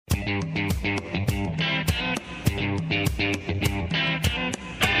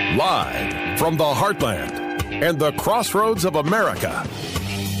Live from the heartland and the crossroads of America,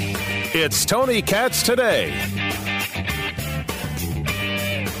 it's Tony Katz Today.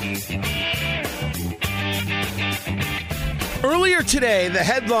 Earlier today, the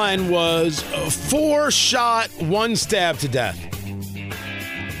headline was 4 shot, 1 stabbed to death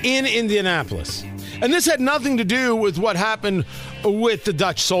in Indianapolis. And this had nothing to do with what happened with the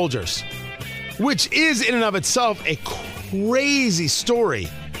Dutch soldiers, which is in and of itself a crazy story.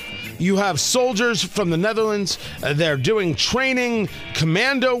 You have soldiers from the Netherlands. They're doing training,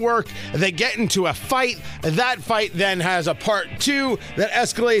 commando work. They get into a fight. That fight then has a part 2 that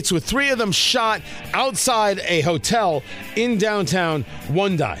escalates with 3 of them shot outside a hotel in downtown.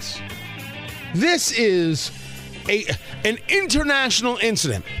 1 dies. This is an international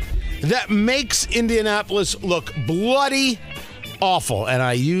incident that makes Indianapolis look bloody awful. And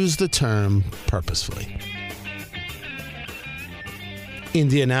I use the term purposefully.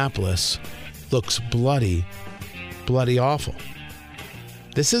 Indianapolis looks bloody awful.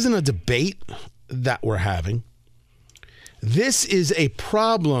 This isn't a debate that we're having. This is a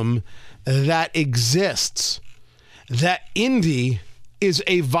problem that exists, that Indy is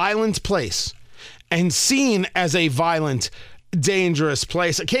a violent place and seen as a violent, dangerous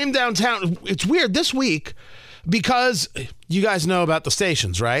place. I came downtown. It's weird this week because you guys know about the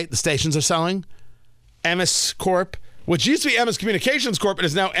stations, right? The stations are selling. Emmis Corp, which used to be Emmis Communications Corp, and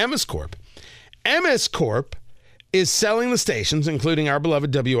is now Emmis Corp. Emmis Corp is selling the stations, including our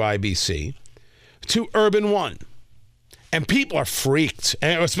beloved WIBC, to Urban One. And people are freaked,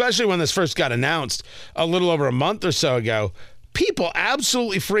 and especially when this first got announced a little over a month or so ago. People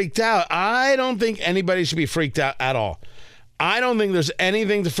absolutely freaked out. I don't think anybody should be freaked out at all. I don't think there's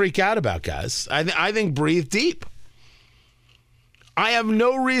anything to freak out about, guys. I think breathe deep. I have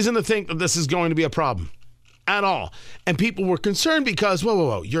no reason to think that this is going to be a problem at all. And people were concerned because,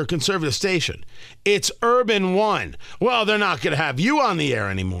 whoa, you're a conservative station. It's Urban One. Well, they're not going to have you on the air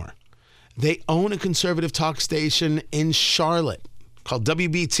anymore. They own a conservative talk station in Charlotte called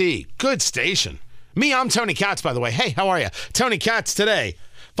WBT. Good station. I'm Tony Katz, by the way. Hey, how are you? Tony Katz Today.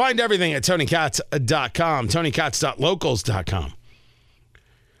 Find everything at TonyKatz.com, TonyKatz.locals.com.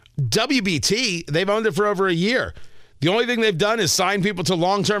 WBT, they've owned it for over a year. The only thing they've done is sign people to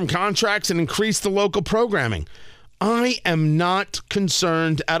long-term contracts and increase the local programming. I am not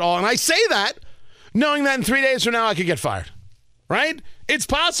concerned at all. And I say that knowing that in 3 days from now I could get fired, right? It's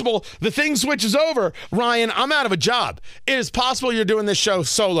possible the thing switches over. Ryan, I'm out of a job. It is possible you're doing this show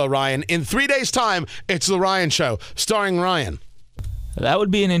solo, Ryan. In 3 days' time, it's The Ryan Show, starring Ryan. That would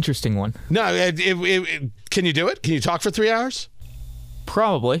be an interesting one. No, can you do it? Can you talk for 3 hours?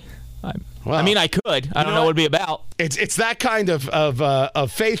 Probably. Well, I mean, I could. I don't know what it'd be about. It's that kind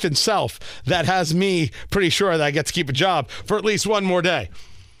of faith in self that has me pretty sure that I get to keep a job for at least one more day.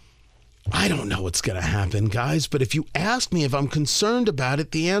 I don't know what's going to happen, guys, but if you ask me if I'm concerned about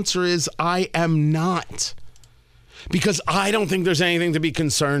it, the answer is I am not. Because I don't think there's anything to be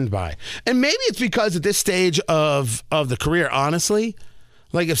concerned by. And maybe it's because at this stage of the career, honestly,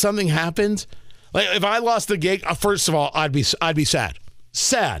 like if something happened, like if I lost the gig, first of all, I'd be sad.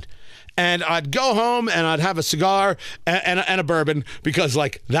 Sad. And I'd go home and I'd have a cigar and a bourbon because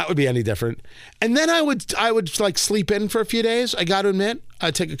like that would be any different. And then I would like sleep in for a few days. I got to admit,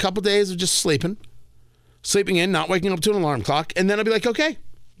 I'd take a couple days of just sleeping in, not waking up to an alarm clock. And then I'd be like, okay,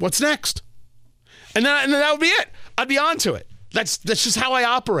 what's next? And then that would be it. I'd be on to it. That's just how I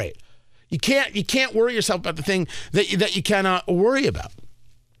operate. You can't worry yourself about the thing that you cannot worry about.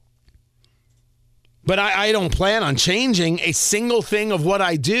 But I don't plan on changing a single thing of what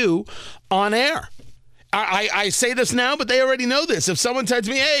I do on air. I say this now, but they already know this. If someone says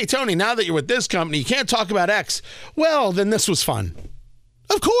to me, hey, Tony, now that you're with this company, you can't talk about X. Well, then this was fun.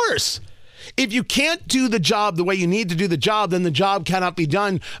 Of course. If you can't do the job the way you need to do the job, then the job cannot be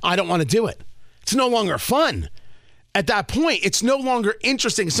done. I don't want to do it. It's no longer fun. At that point, it's no longer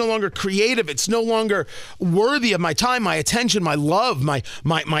interesting. It's no longer creative. It's no longer worthy of my time, my attention, my love, my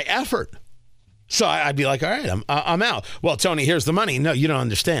effort. So I'd be like, all right, I'm out. Well, Tony, here's the money. No, you don't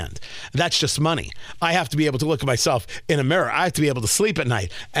understand. That's just money. I have to be able to look at myself in a mirror. I have to be able to sleep at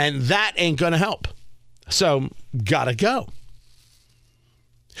night. And that ain't going to help. So gotta go.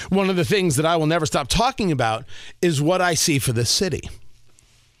 One of the things that I will never stop talking about is what I see for this city.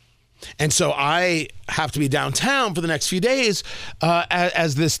 And so I have to be downtown for the next few days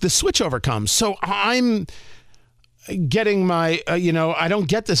as this switchover comes. So I'm getting my, I don't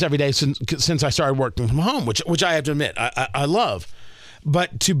get this every day since I started working from home, which I have to admit, I love.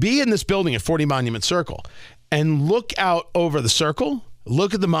 But to be in this building at 40 Monument Circle and look out over the circle,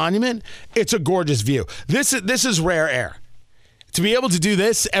 look at the monument, it's a gorgeous view. This is rare air. To be able to do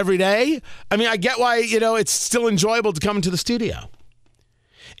this every day, I mean, I get why, it's still enjoyable to come into the studio.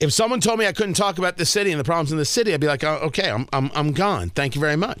 If someone told me I couldn't talk about this city and the problems in the city, I'd be like, oh, okay, I'm gone. Thank you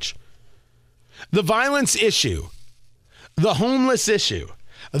very much. The violence issue, the homeless issue,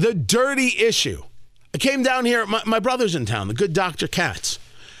 the dirty issue. I came down here, my brother's in town, the good Dr. Katz,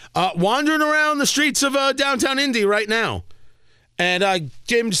 wandering around the streets of downtown Indy right now. And I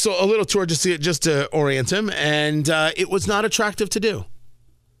gave him just a little tour just to orient him, and it was not attractive to do.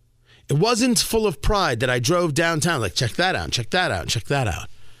 It wasn't full of pride that I drove downtown, like, check that out, check that out, check that out.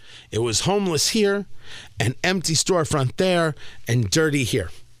 It was homeless here, an empty storefront there, and dirty here.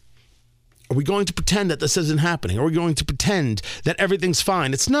 Are we going to pretend that this isn't happening? Are we going to pretend that everything's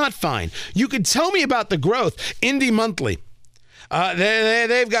fine? It's not fine. You could tell me about the growth. Indy Monthly.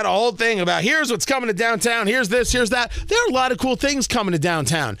 They've got a whole thing about here's what's coming to downtown, here's this, here's that. There are a lot of cool things coming to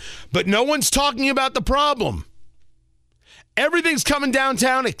downtown, but no one's talking about the problem. Everything's coming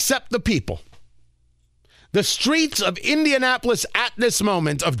downtown except the people. The streets of Indianapolis at this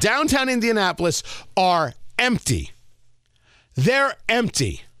moment, of downtown Indianapolis, are empty. They're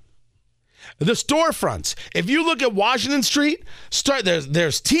empty. The storefronts, if you look at Washington Street,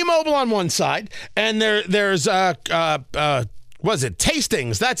 there's T-Mobile on one side, and there's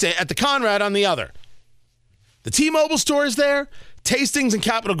Tastings, that's it, at the Conrad on the other. The T-Mobile store is there, Tastings and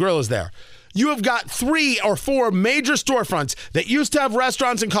Capitol Grill is there. You have got 3 or 4 major storefronts that used to have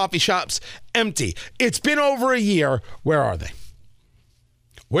restaurants and coffee shops empty. It's been over a year. Where are they?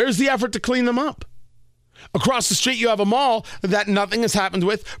 Where's the effort to clean them up? Across the street, you have a mall that nothing has happened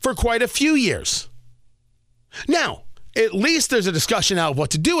with for quite a few years. Now, at least there's a discussion now of what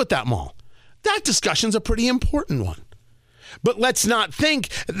to do with that mall. That discussion's a pretty important one. But let's not think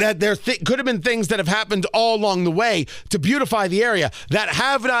that there could have been things that have happened all along the way to beautify the area that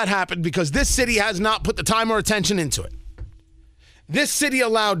have not happened because this city has not put the time or attention into it. This city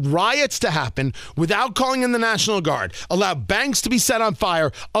allowed riots to happen without calling in the National Guard, allowed banks to be set on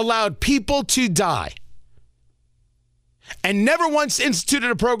fire, allowed people to die, and never once instituted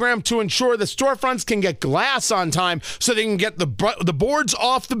a program to ensure the storefronts can get glass on time so they can get the boards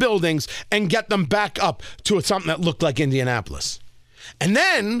off the buildings and get them back up to something that looked like Indianapolis. And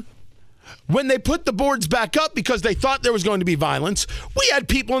then, when they put the boards back up because they thought there was going to be violence, we had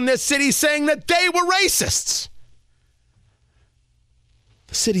people in this city saying that they were racists.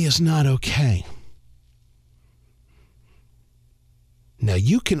 The city is not okay. Now,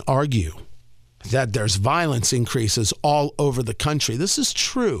 you can argue that there's violence increases all over the country. This is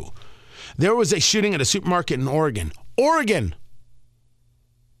true. There was a shooting at a supermarket in Oregon. Oregon!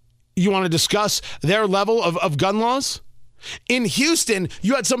 You want to discuss their level of gun laws? In Houston,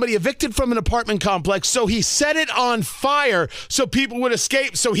 you had somebody evicted from an apartment complex, so he set it on fire so people would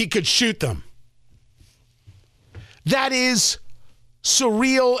escape so he could shoot them. That is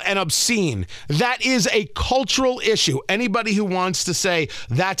surreal and obscene. That is a cultural issue. Anybody who wants to say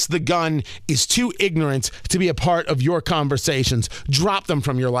that's the gun is too ignorant to be a part of your conversations. Drop them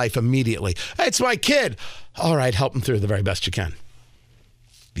from your life immediately. It's my kid. All right, help him through the very best you can.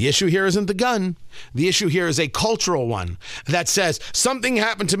 The issue here isn't the gun. The issue here is a cultural one that says something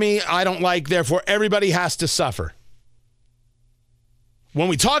happened to me I don't like, therefore everybody has to suffer. When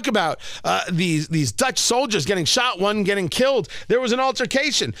we talk about these Dutch soldiers getting shot, one getting killed, there was an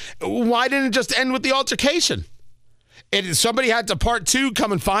altercation. Why didn't it just end with the altercation? Somebody had to part 2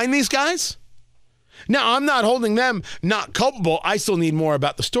 come and find these guys? Now, I'm not holding them not culpable. I still need more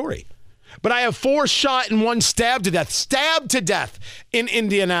about the story. But I have 4 shot and 1 stabbed to death in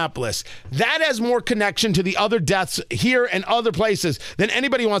Indianapolis. That has more connection to the other deaths here and other places than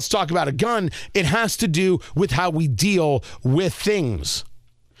anybody wants to talk about a gun. It has to do with how we deal with things.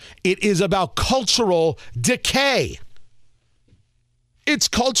 It is about cultural decay. It's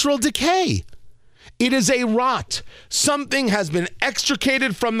cultural decay. It is a rot. Something has been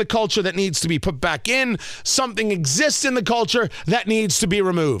extricated from the culture that needs to be put back in. Something exists in the culture that needs to be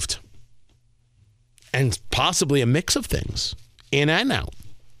removed. And possibly a mix of things, in and out.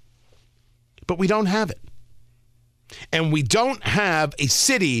 But we don't have it. And we don't have a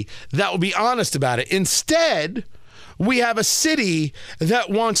city that will be honest about it. Instead, we have a city that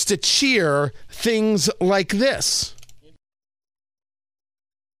wants to cheer things like this.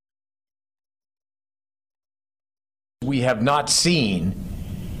 We have not seen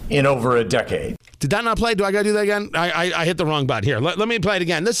in over a decade. Did that not play? Do I got to do that again? I hit the wrong button. Here, let me play it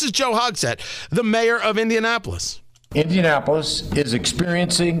again. This is Joe Hogsett, the mayor of Indianapolis. Indianapolis is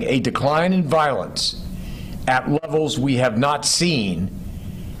experiencing a decline in violence at levels we have not seen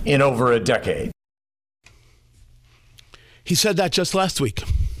in over a decade. He said that just last week.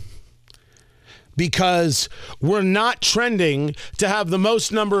 because we're not trending to have the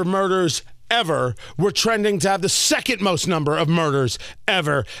most number of murders ever. We're trending to have the second most number of murders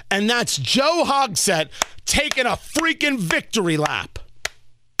ever. And that's Joe Hogsett taking a freaking victory lap.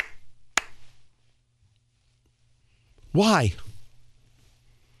 Why?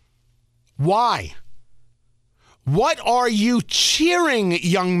 Why? What are you cheering,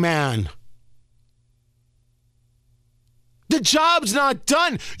 young man? The job's not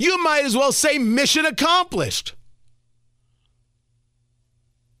done. You might as well say mission accomplished.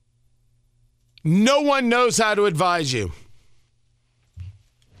 No one knows how to advise you.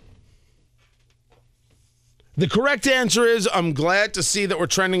 The correct answer is, I'm glad to see that we're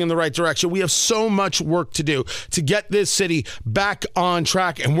trending in the right direction. We have so much work to do to get this city back on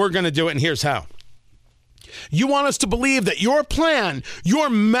track, and we're going to do it, and here's how. You want us to believe that your plan, your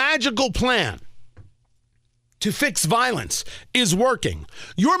magical plan to fix violence is working.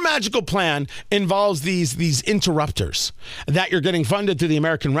 Your magical plan involves these interrupters that you're getting funded through the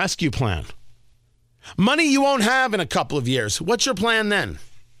American Rescue Plan. Money you won't have in a couple of years. What's your plan then?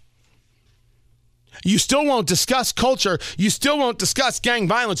 You still won't discuss culture. You still won't discuss gang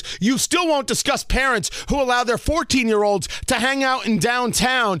violence. You still won't discuss parents who allow their 14-year-olds to hang out in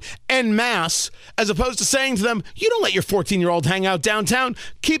downtown en masse, as opposed to saying to them, you don't let your 14-year-old hang out downtown.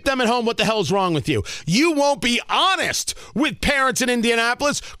 Keep them at home. What the hell's wrong with you? You won't be honest with parents in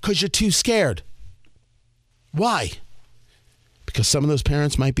Indianapolis because you're too scared. Why? Because some of those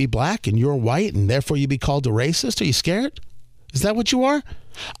parents might be black and you're white and therefore you'd be called a racist? Are you scared? Is that what you are?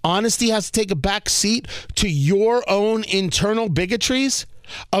 Honesty has to take a back seat to your own internal bigotries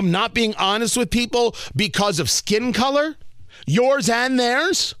of not being honest with people because of skin color, yours and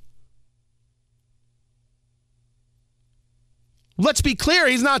theirs. Let's be clear,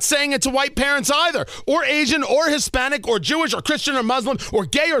 he's not saying it to white parents either, or Asian, or Hispanic, or Jewish, or Christian, or Muslim, or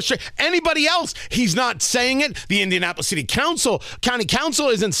gay, or straight, anybody else. He's not saying it. The Indianapolis County Council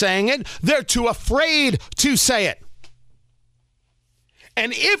isn't saying it. They're too afraid to say it.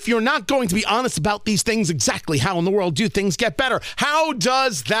 And if you're not going to be honest about these things, exactly how in the world do things get better? How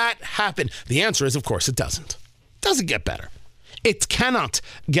does that happen? The answer is, of course, it doesn't. It doesn't get better. It cannot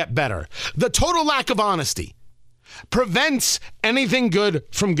get better. The total lack of honesty prevents anything good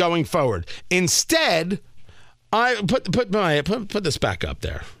from going forward. Instead, I put this back up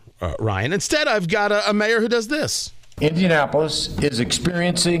there, Ryan. Instead, I've got a mayor who does this. Indianapolis is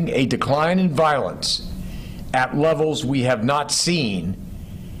experiencing a decline in violence at levels we have not seen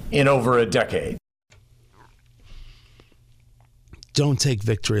in over a decade. Don't take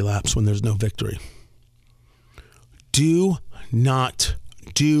victory laps when there's no victory. Do not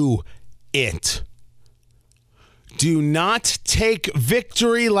do it. Do not take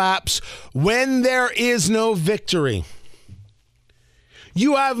victory laps when there is no victory.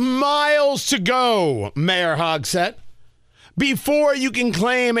 You have miles to go, Mayor Hogsett, before you can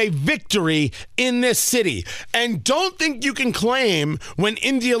claim a victory in this city. And don't think you can claim when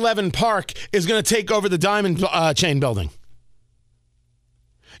Indy 11 Park is going to take over the Diamond Chain building.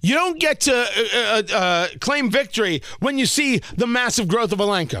 You don't get to claim victory when you see the massive growth of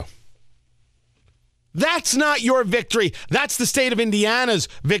Elanco. That's not your victory. That's the state of Indiana's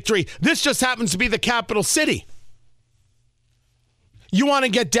victory. This just happens to be the capital city. You want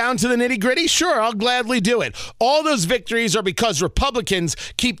to get down to the nitty-gritty? Sure, I'll gladly do it. All those victories are because Republicans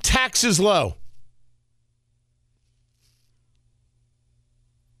keep taxes low.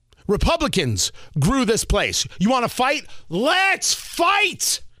 Republicans grew this place. You want to fight? Let's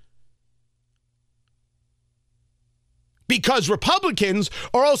fight! Because Republicans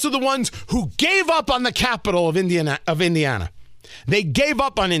are also the ones who gave up on the capital of Indiana. They gave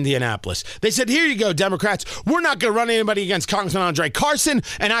up on Indianapolis. They said, here you go, Democrats. We're not going to run anybody against Congressman Andre Carson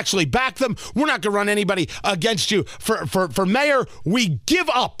and actually back them. We're not going to run anybody against you for mayor. We give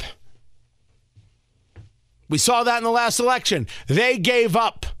up. We saw that in the last election. They gave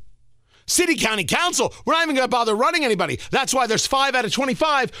up. City County Council, we're not even going to bother running anybody. That's why there's 5 out of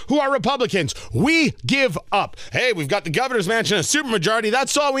 25 who are Republicans. We give up. Hey, we've got the governor's mansion, a supermajority.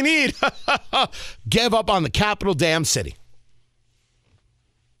 That's all we need. Give up on the capital damn city.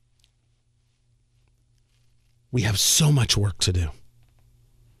 We have so much work to do.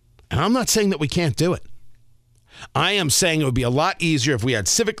 And I'm not saying that we can't do it. I am saying it would be a lot easier if we had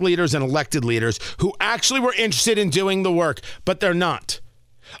civic leaders and elected leaders who actually were interested in doing the work, but they're not.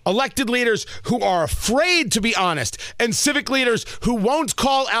 Elected leaders who are afraid to be honest, and civic leaders who won't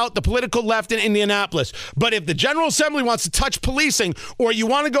call out the political left in Indianapolis. But if the General Assembly wants to touch policing, or you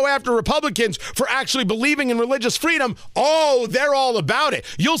want to go after Republicans for actually believing in religious freedom, oh, they're all about it.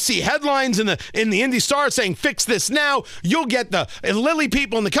 You'll see headlines in the Indy Star saying, fix this now. You'll get the Lilly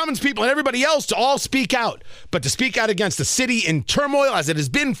people and the Cummins people and everybody else to all speak out. But to speak out against the city in turmoil, as it has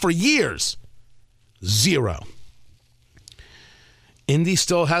been for years, zero. Indy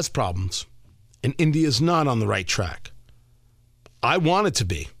still has problems, and Indy is not on the right track. I want it to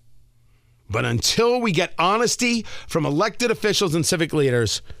be. But until we get honesty from elected officials and civic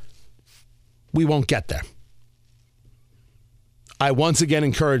leaders, we won't get there. I once again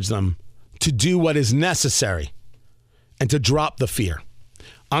encourage them to do what is necessary and to drop the fear.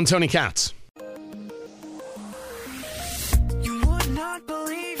 I'm Tony Katz.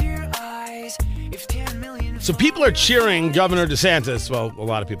 So people are cheering Governor DeSantis. Well, a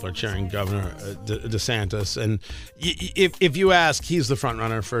lot of people are cheering Governor DeSantis. And if you ask, he's the front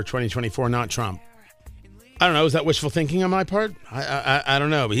runner for 2024, not Trump. I don't know. Is that wishful thinking on my part? I don't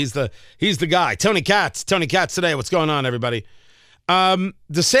know. But he's the guy. Tony Katz today. What's going on, everybody?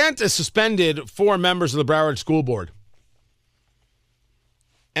 DeSantis suspended 4 members of the Broward School Board.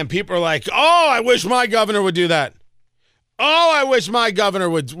 And people are like, oh, I wish my governor would do that. Oh, I wish my governor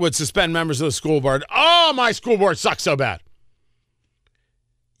would suspend members of the school board. Oh, my school board sucks so bad.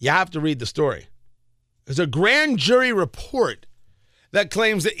 You have to read the story. There's a grand jury report that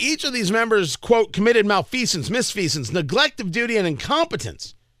claims that each of these members, quote, committed malfeasance, misfeasance, neglect of duty, and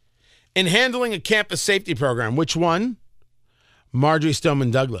incompetence in handling a campus safety program. Which one? Marjory Stoneman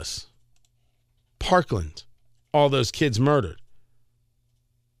Douglas. Parkland. All those kids murdered.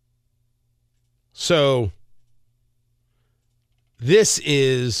 So this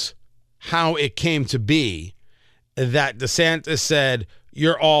is how it came to be that DeSantis said,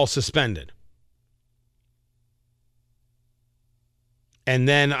 you're all suspended. And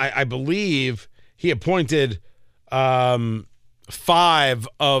then I believe he appointed 5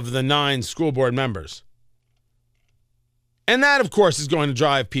 of the 9 school board members. And that, of course, is going to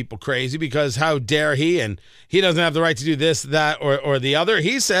drive people crazy because how dare he? And he doesn't have the right to do this, that, or the other.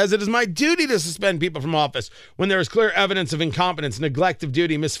 He says it is my duty to suspend people from office when there is clear evidence of incompetence, neglect of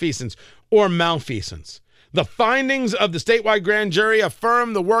duty, misfeasance, or malfeasance. The findings of the statewide grand jury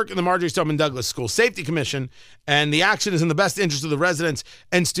affirm the work of the Marjory Stoneman Douglas School Safety Commission, and the action is in the best interest of the residents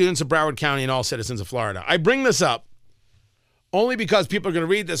and students of Broward County and all citizens of Florida. I bring this up only because people are going to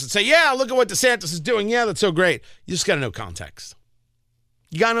read this and say, yeah, look at what DeSantis is doing. Yeah, that's so great. You just got to know context.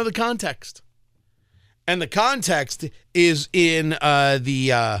 You got to know the context. And the context is in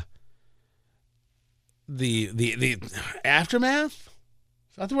the aftermath?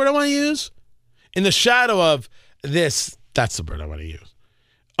 Is that the word I want to use? In the shadow of this, that's the word I want to use,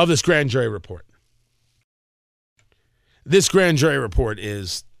 of this grand jury report. This grand jury report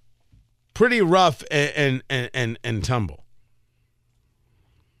is pretty rough and tumble.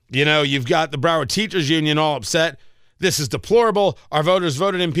 You know, you've got the Broward Teachers Union all upset. This is deplorable. Our voters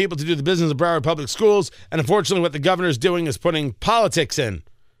voted in people to do the business of Broward Public Schools, and unfortunately what the governor is doing is putting politics in.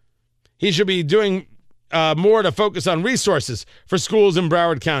 He should be doing more to focus on resources for schools in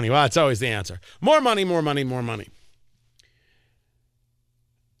Broward County. Well, that's always the answer. More money, more money, more money.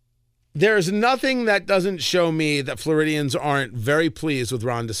 There's nothing that doesn't show me that Floridians aren't very pleased with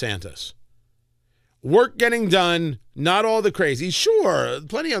Ron DeSantis. Work getting done, not all the crazy. Sure,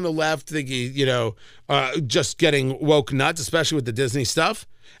 plenty on the left think just getting woke nuts, especially with the Disney stuff.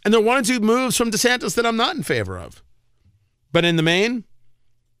 And there are 1 or 2 moves from DeSantis that I'm not in favor of. But in the main,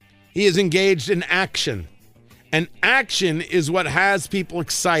 he is engaged in action. And action is what has people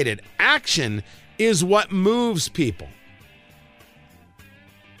excited. Action is what moves people.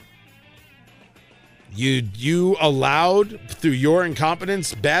 You allowed, through your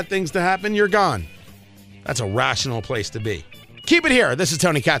incompetence, bad things to happen, you're gone. That's a rational place to be. Keep it here. This is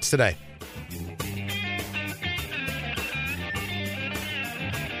Tony Katz Today.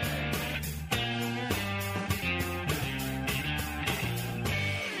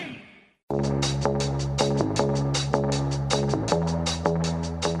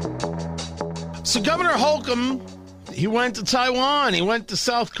 So Governor Holcomb, he went to Taiwan. He went to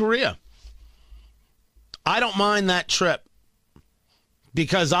South Korea. I don't mind that trip,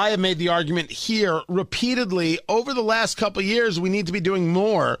 because I have made the argument here repeatedly over the last couple of years, we need to be doing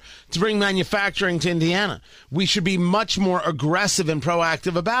more to bring manufacturing to Indiana. We should be much more aggressive and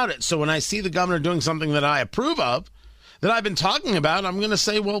proactive about it. So when I see the governor doing something that I approve of, that I've been talking about, I'm going to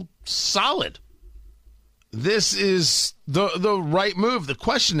say, well, solid. This is the right move. The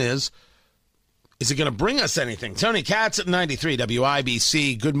question is Is it going to bring us anything? Tony Katz at 93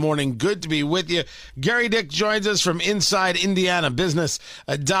 WIBC. Good morning. Good to be with you. Gary Dick joins us from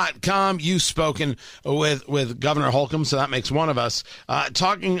InsideIndianaBusiness.com. You've spoken with Governor Holcomb, so that makes one of us,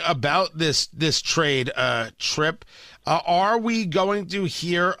 talking about this trade trip. Are we going to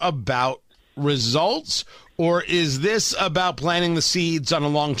hear about results, or is this about planting the seeds on a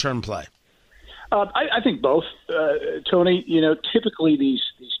long-term play? I think both, Tony. Typically these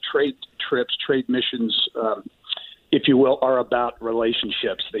trade trips, trade missions, if you will, are about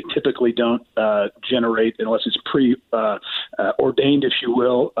relationships. They typically don't generate, unless it's ordained, if you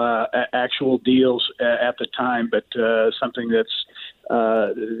will, actual deals at the time, but something that's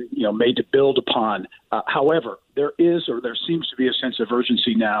made to build upon. However, there seems to be a sense of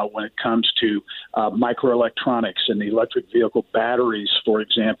urgency now when it comes to microelectronics and the electric vehicle batteries, for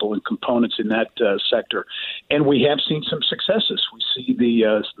example, and components in that sector. And we have seen some successes. We see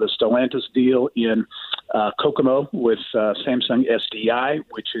the Stellantis deal in Kokomo with Samsung SDI,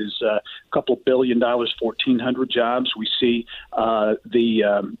 which is a couple $2 billion, 1,400 jobs. We see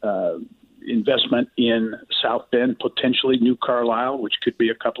the investment in South Bend, potentially New Carlisle, which could be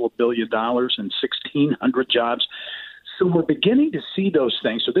a couple $2 billion and 1,600 jobs. So we're beginning to see those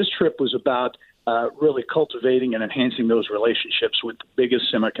things. So this trip was about really cultivating and enhancing those relationships with the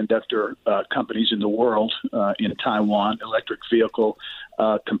biggest semiconductor companies in the world, in Taiwan, electric vehicle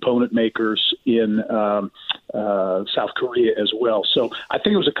component makers in South Korea as well. So I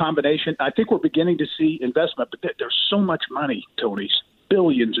think it was a combination. I think we're beginning to see investment, but there's so much money, Tony.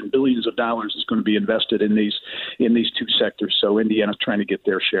 Billions and billions of dollars is going to be invested in these two sectors. So Indiana's trying to get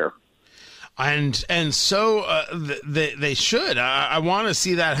their share. And so they should. I want to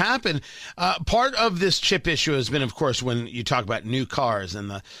see that happen. Part of this chip issue has been, of course, when you talk about new cars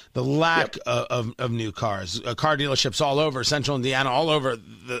and the lack of new cars. Car dealerships all over Central Indiana, all over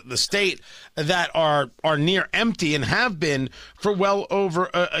the state, that are near empty and have been for well over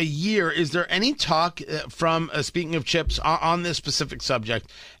a year. Is there any talk from, speaking of chips, on this specific subject,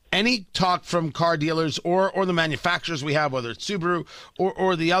 any talk from car dealers or the manufacturers we have, whether it's Subaru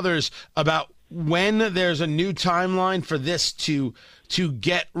or the others, about when there's a new timeline for this to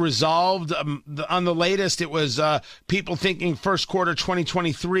get resolved? On the latest, it was people thinking first quarter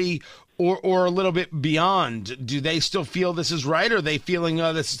 2023 or a little bit beyond. Do they still feel this is right, or are they feeling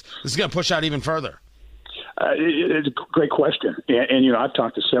this is going to push out even further? It's a great question, and I've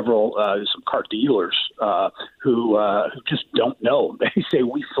talked to several some car dealers who just don't know. They say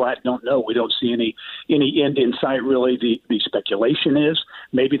we flat don't know. We don't see any end in sight. Really, the speculation is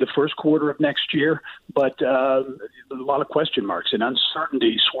maybe the first quarter of next year, but a lot of question marks and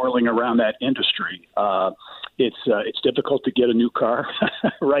uncertainty swirling around that industry. It's difficult to get a new car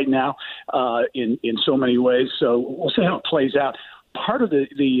right now in so many ways. So we'll see how it plays out. Part of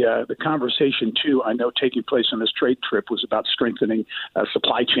the conversation, too, I know taking place on this trade trip was about strengthening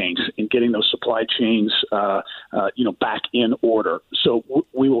supply chains and getting those supply chains, back in order. So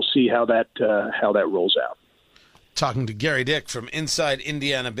we will see how that rolls out. Talking to Gary Dick from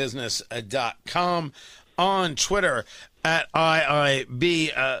InsideIndianaBusiness.com, on Twitter at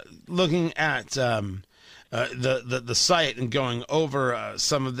IIB, looking at the site and going over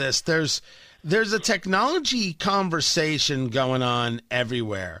some of this. There's a technology conversation going on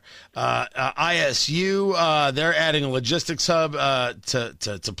everywhere. ISU, they're adding a logistics hub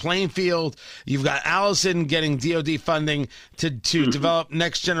to Plainfield. You've got Allison getting DoD funding to develop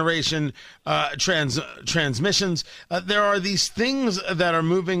next generation transmissions. There are these things that are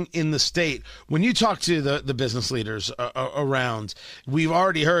moving in the state. When you talk to the business leaders around, we've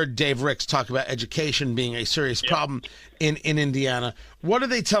already heard Dave Ricks talk about education being a serious problem in Indiana. What are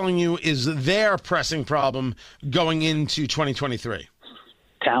they telling you is their pressing problem going into 2023?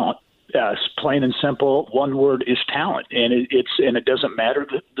 Talent. Plain and simple, one word is talent, and it doesn't matter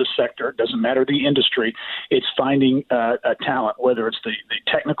the sector, it doesn't matter the industry. It's finding a talent, whether it's the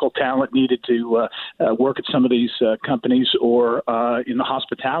technical talent needed to work at some of these companies or in the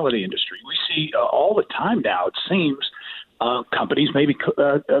hospitality industry. We see all the time now, it seems, companies maybe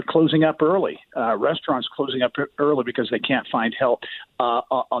closing up early, restaurants closing up early because they can't find help.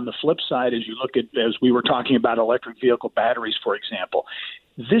 On the flip side, as we were talking about electric vehicle batteries, for example,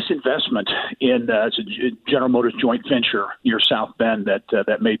 this investment in General Motors joint venture near South Bend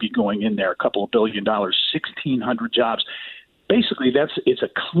that may be going in there, a couple $2 billion, 1,600 jobs. Basically, it's a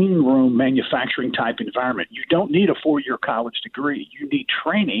clean room manufacturing type environment. You don't need a 4-year college degree. You need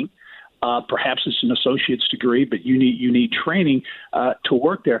training. Perhaps it's an associate's degree, but you need training to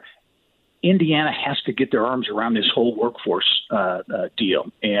work there. Indiana has to get their arms around this whole workforce deal.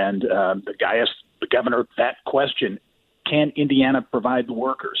 And the guy asked the governor that question: can Indiana provide the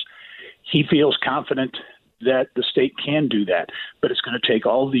workers? he feels confident that the state can do that, but it's going to take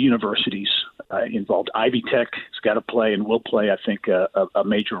all of the universities involved. Ivy Tech has got to play and will play, I think, a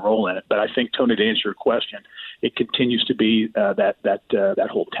major role in it. But I think, Tony, to answer your question, it continues to be that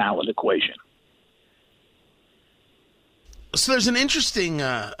whole talent equation. So there's an interesting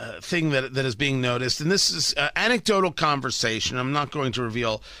thing that is being noticed, and this is anecdotal conversation. I'm not going to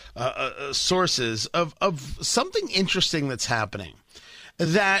reveal sources of something interesting that's happening.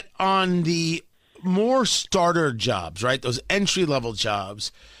 That on the more starter jobs, right, those entry-level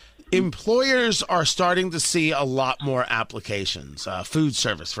jobs, employers are starting to see a lot more applications. Food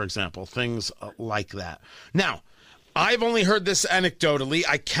service, for example, things like that. Now, I've only heard this anecdotally.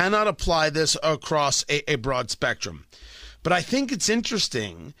 I cannot apply this across a broad spectrum. But I think it's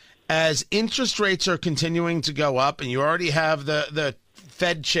interesting as interest rates are continuing to go up, and you already have the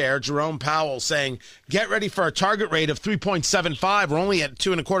Fed chair, Jerome Powell, saying, get ready for a target rate of 3.75. We're only at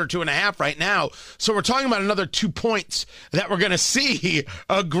 2.25, 2.5 right now. So we're talking about another 2 points that we're going to see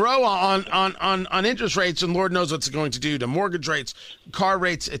grow on interest rates, and Lord knows what's it going to do to mortgage rates, car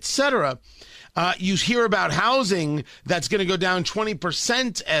rates, etc. You hear about housing that's going to go down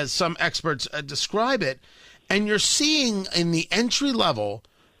 20%, as some experts describe it. And you're seeing in the entry level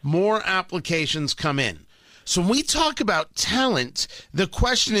more applications come in. So when we talk about talent, the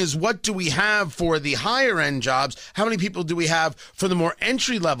question is, what do we have for the higher end jobs? How many people do we have for the more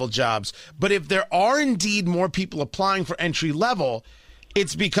entry level jobs? But if there are indeed more people applying for entry level,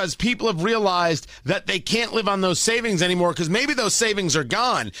 it's because people have realized that they can't live on those savings anymore, because maybe those savings are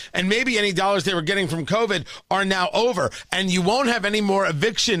gone, and maybe any dollars they were getting from COVID are now over, and you won't have any more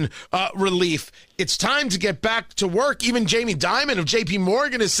eviction relief. It's time to get back to work. Even Jamie Dimon of JP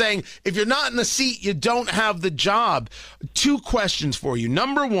Morgan is saying, if you're not in the seat, you don't have the job. 2 questions for you.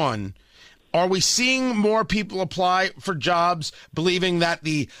 Number one, are we seeing more people apply for jobs believing that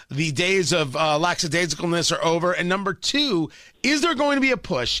the days of lackadaisicalness are over? And number 2, is there going to be a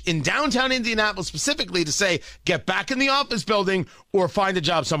push in downtown Indianapolis specifically to say, get back in the office building or find a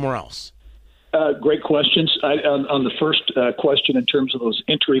job somewhere else? Great questions. On the first question, in terms of those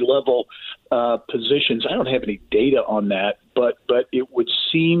entry-level positions, I don't have any data on that, but it would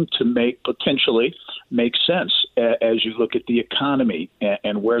seem to potentially make sense as you look at the economy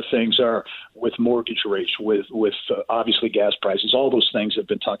and where things are with mortgage rates, with obviously gas prices. All those things have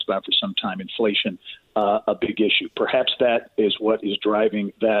been talked about for some time. Inflation, a big issue. Perhaps that is what is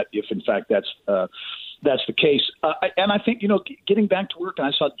driving that, if in fact that's the case. And I think, getting back to work, and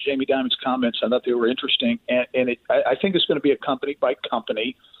I saw Jamie Dimon's comments. I thought they were interesting. And I think it's going to be a company by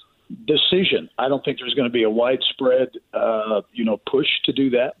company decision. I don't think there's going to be a widespread, push to do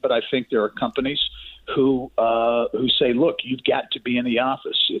that. But I think there are companies who say, look, you've got to be in the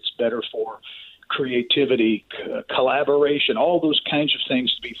office. It's better for creativity, collaboration, all those kinds of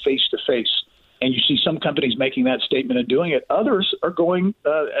things to be face to face. And you see some companies making that statement and doing it. Others are going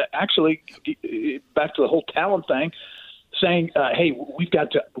actually back to the whole talent thing, saying, "Hey, we've got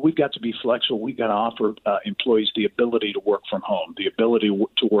to be flexible. We've got to offer employees the ability to work from home, the ability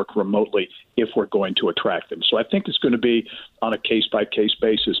to work remotely if we're going to attract them." So I think it's going to be on a case by case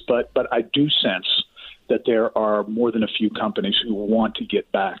basis. But I do sense that there are more than a few companies who want to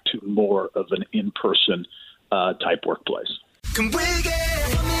get back to more of an in-person type workplace.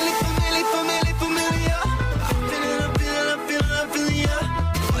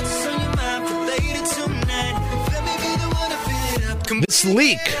 This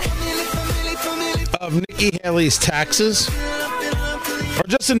leak of Nikki Haley's taxes, or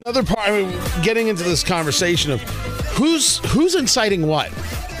just another part, getting into this conversation of who's inciting what?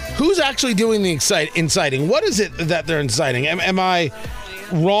 Who's actually doing the inciting? What is it that they're inciting? Am I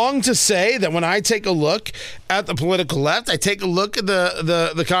wrong to say that when I take a look at the political left, I take a look at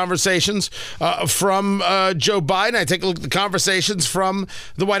the conversations from Joe Biden, I take a look at the conversations from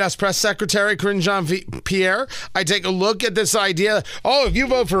the White House press secretary, Karine Jean-Pierre, I take a look at this idea, if you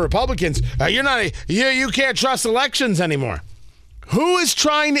vote for Republicans, you can't trust elections anymore. Who is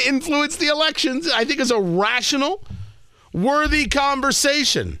trying to influence the elections? I think is a rational, worthy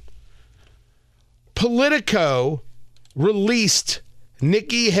conversation. Politico released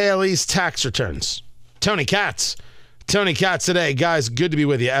Nikki Haley's tax returns. Tony Katz today. Guys, good to be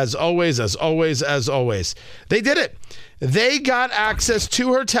with you. As always. They did it. They got access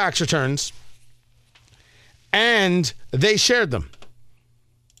to her tax returns, and they shared them.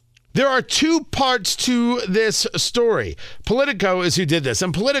 There are 2 parts to this story. Politico is who did this,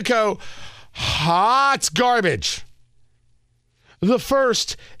 and Politico, hot garbage. The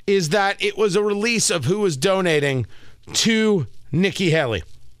first is that it was a release of who was donating to Nikki Haley.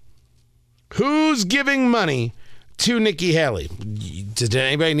 Who's giving money to Nikki Haley. Did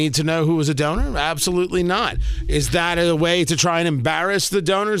anybody need to know who was a donor? Absolutely not. Is that a way to try and embarrass the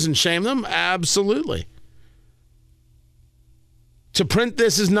donors and shame them? Absolutely. To print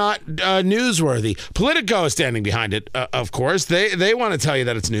this is not newsworthy. Politico is standing behind it, of course. They want to tell you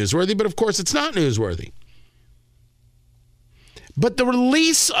that it's newsworthy, but of course it's not newsworthy. But the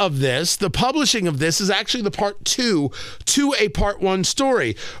release of this, the publishing of this, is actually the part 2 to a part 1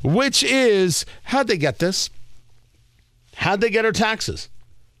 story, which is, how'd they get this? How'd they get our taxes?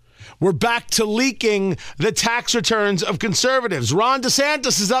 We're back to leaking the tax returns of conservatives. Ron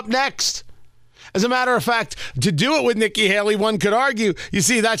DeSantis is up next. As a matter of fact, to do it with Nikki Haley, one could argue, you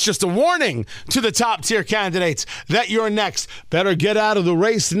see, that's just a warning to the top tier candidates that you're next. Better get out of the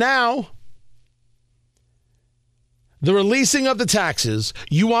race now. The releasing of the taxes,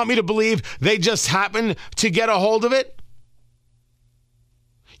 you want me to believe they just happened to get a hold of it?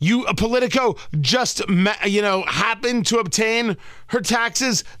 Politico just, happened to obtain her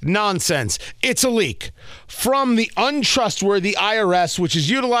taxes? Nonsense. It's a leak from the untrustworthy IRS, which is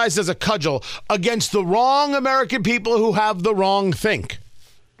utilized as a cudgel against the wrong American people who have the wrong think.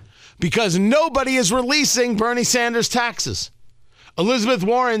 Because nobody is releasing Bernie Sanders' taxes. Elizabeth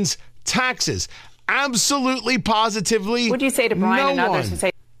Warren's taxes. Absolutely, positively. What do you say to Brian and others who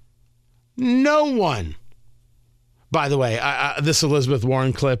say? No one. By the way, this Elizabeth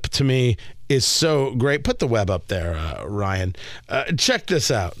Warren clip to me is so great. Put the web up there, Ryan. Check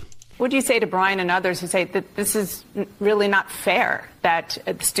this out. What do you say to Brian and others who say that this is really not fair, that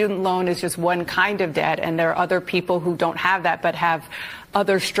a student loan is just one kind of debt and there are other people who don't have that but have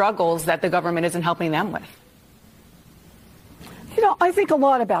other struggles that the government isn't helping them with? I think a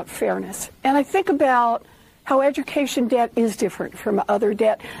lot about fairness, and I think about how education debt is different from other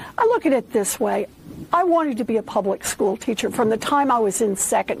debt. I look at it this way. I wanted to be a public school teacher from the time I was in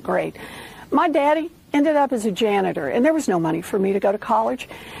 2nd grade. My daddy ended up as a janitor, and there was no money for me to go to college.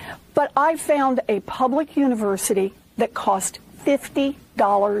 But I found a public university that cost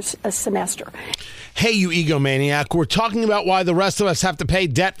 $50 a semester. Hey, you egomaniac, we're talking about why the rest of us have to pay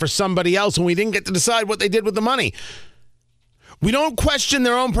debt for somebody else when we didn't get to decide what they did with the money. We don't question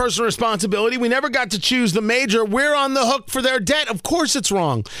their own personal responsibility. We never got to choose the major. We're on the hook for their debt. Of course it's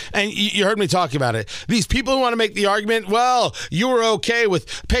wrong. And you heard me talk about it. These people who want to make the argument, well, you were okay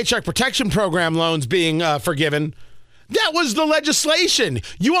with Paycheck Protection Program loans being forgiven. That was the legislation.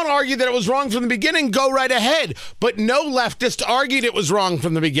 You want to argue that it was wrong from the beginning, go right ahead. But no leftist argued it was wrong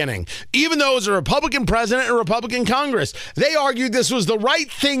from the beginning. Even though it was a Republican president and a Republican Congress, they argued this was the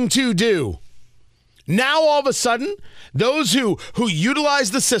right thing to do. Now, all of a sudden, those who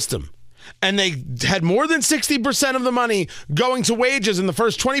utilized the system and they had more than 60% of the money going to wages in the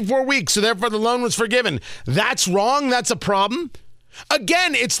first 24 weeks, so therefore the loan was forgiven. That's wrong. That's a problem.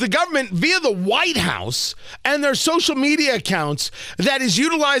 Again, it's the government via the White House and their social media accounts that is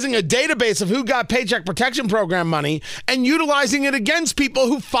utilizing a database of who got Paycheck Protection Program money and utilizing it against people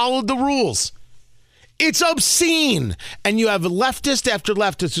who followed the rules. It's obscene. And you have leftist after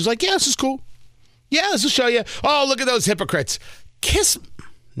leftist who's like, yeah, this is cool. Yeah, this will show you. Oh, look at those hypocrites. Kiss.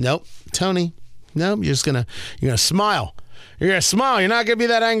 Nope. Tony. Nope. You're going to smile. You're going to smile. You're not going to be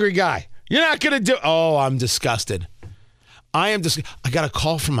that angry guy. You're not going to do. Oh, I'm disgusted. I got a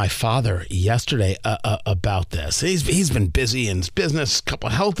call from my father yesterday about this. He's been busy in his business, a couple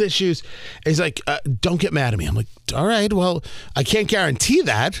of health issues. He's like, don't get mad at me. I'm like, all right, well, I can't guarantee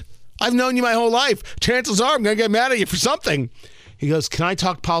that. I've known you my whole life. Chances are I'm going to get mad at you for something. He goes, can I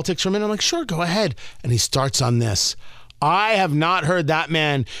talk politics for a minute? I'm like, sure, go ahead. And he starts on this. I have not heard that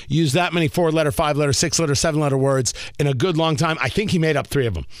man use that many 4-letter, 5-letter, 6-letter, 7-letter words in a good long time. I think he made up 3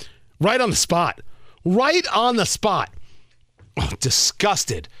 of them. Right on the spot. Right on the spot. Oh,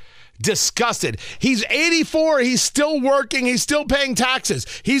 disgusted. Disgusted. He's 84. He's still working. He's still paying taxes.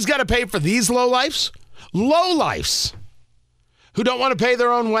 He's got to pay for these lowlifes? Lowlifes who don't want to pay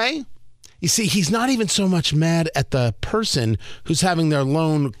their own way? You see, he's not even so much mad at the person who's having their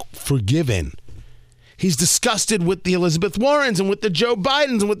loan forgiven. He's disgusted with the Elizabeth Warrens and with the Joe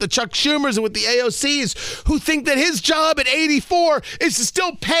Bidens and with the Chuck Schumers and with the AOCs who think that his job at 84 is to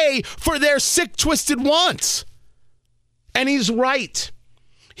still pay for their sick, twisted wants. And he's right.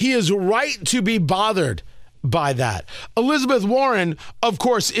 He is right to be bothered by that. Elizabeth Warren, of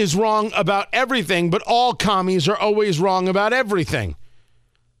course, is wrong about everything, but all commies are always wrong about everything.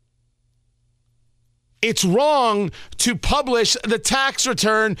 It's wrong to publish the tax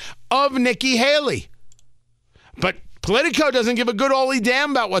return of Nikki Haley. But Politico doesn't give a good holy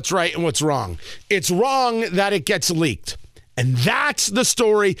damn about what's right and what's wrong. It's wrong that it gets leaked. And that's the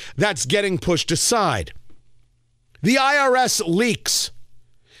story that's getting pushed aside. The IRS leaks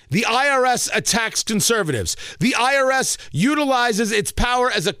The IRS attacks conservatives. The IRS utilizes its power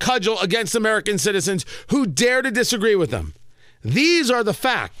as a cudgel against American citizens who dare to disagree with them. These are the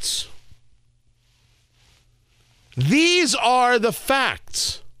facts. These are the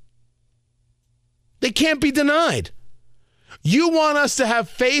facts. They can't be denied. You want us to have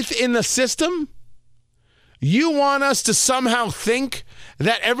faith in the system? You want us to somehow think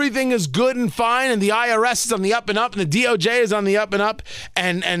that everything is good and fine and the IRS is on the up and up and the DOJ is on the up and up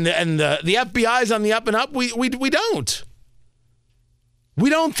and the FBI is on the up and up? We don't. We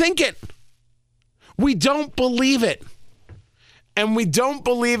don't think it. We don't believe it. And we don't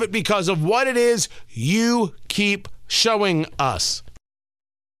believe it because of what it is you keep showing us.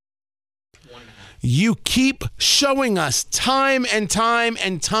 You keep showing us time and time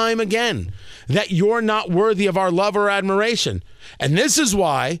and time again that you're not worthy of our love or admiration. And this is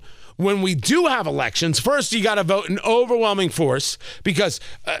why when we do have elections, first you got to vote in overwhelming force because,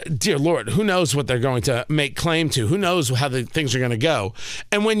 dear Lord, who knows what they're going to make claim to? Who knows how the things are going to go?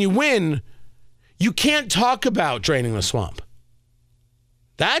 And when you win, you can't talk about draining the swamp.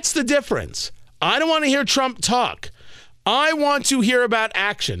 That's the difference. I don't want to hear Trump talk. I want to hear about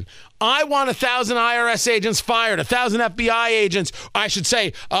action. I want 1,000 IRS agents fired, 1,000 FBI agents, I should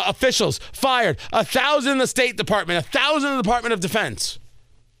say officials fired, 1,000 in the State Department, 1,000 in the Department of Defense.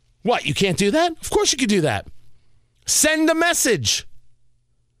 What, you can't do that? Of course you could do that. Send a message.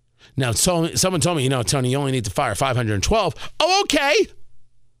 Now, someone told me, Tony, you only need to fire 512. Oh, okay.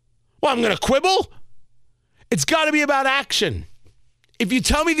 Well, I'm going to quibble? It's got to be about action. If you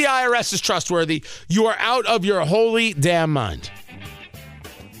tell me the IRS is trustworthy, you are out of your holy damn mind.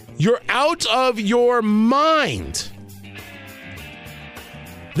 You're out of your mind.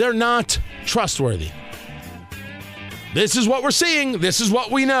 They're not trustworthy. This is what we're seeing. This is what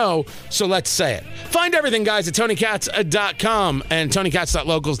we know. So let's say it. Find everything, guys, at TonyKatz.com and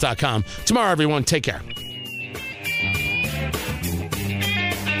TonyKatz.locals.com. Tomorrow, everyone, take care.